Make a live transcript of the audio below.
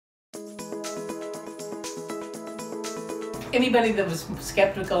Anybody that was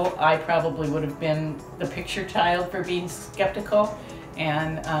skeptical, I probably would have been the picture child for being skeptical.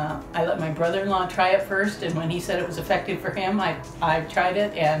 And I let my brother-in-law try it first, and when he said it was effective for him, I tried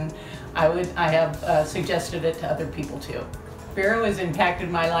it, and I have suggested it to other people too. Vero has impacted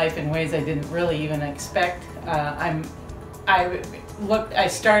my life in ways I didn't really even expect. I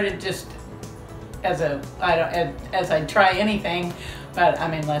started just as I'd try anything, but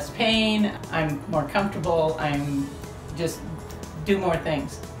I'm in less pain, I'm more comfortable, I'm just do more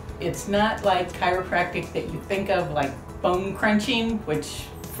things. It's not like chiropractic that you think of, like bone crunching, which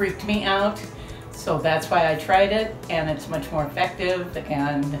freaked me out. So that's why I tried it, and it's much more effective,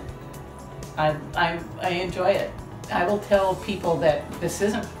 and I enjoy it. I will tell people that this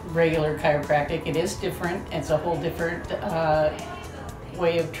isn't regular chiropractic. It is different. It's a whole different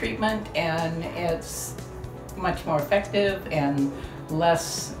way of treatment, and it's much more effective and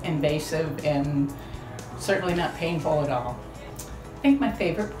less invasive, and certainly not painful at all. I think my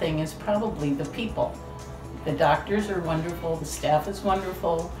favorite thing is probably the people. The doctors are wonderful, the staff is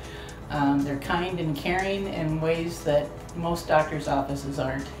wonderful. They're kind and caring in ways that most doctors' offices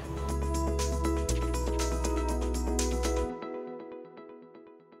aren't.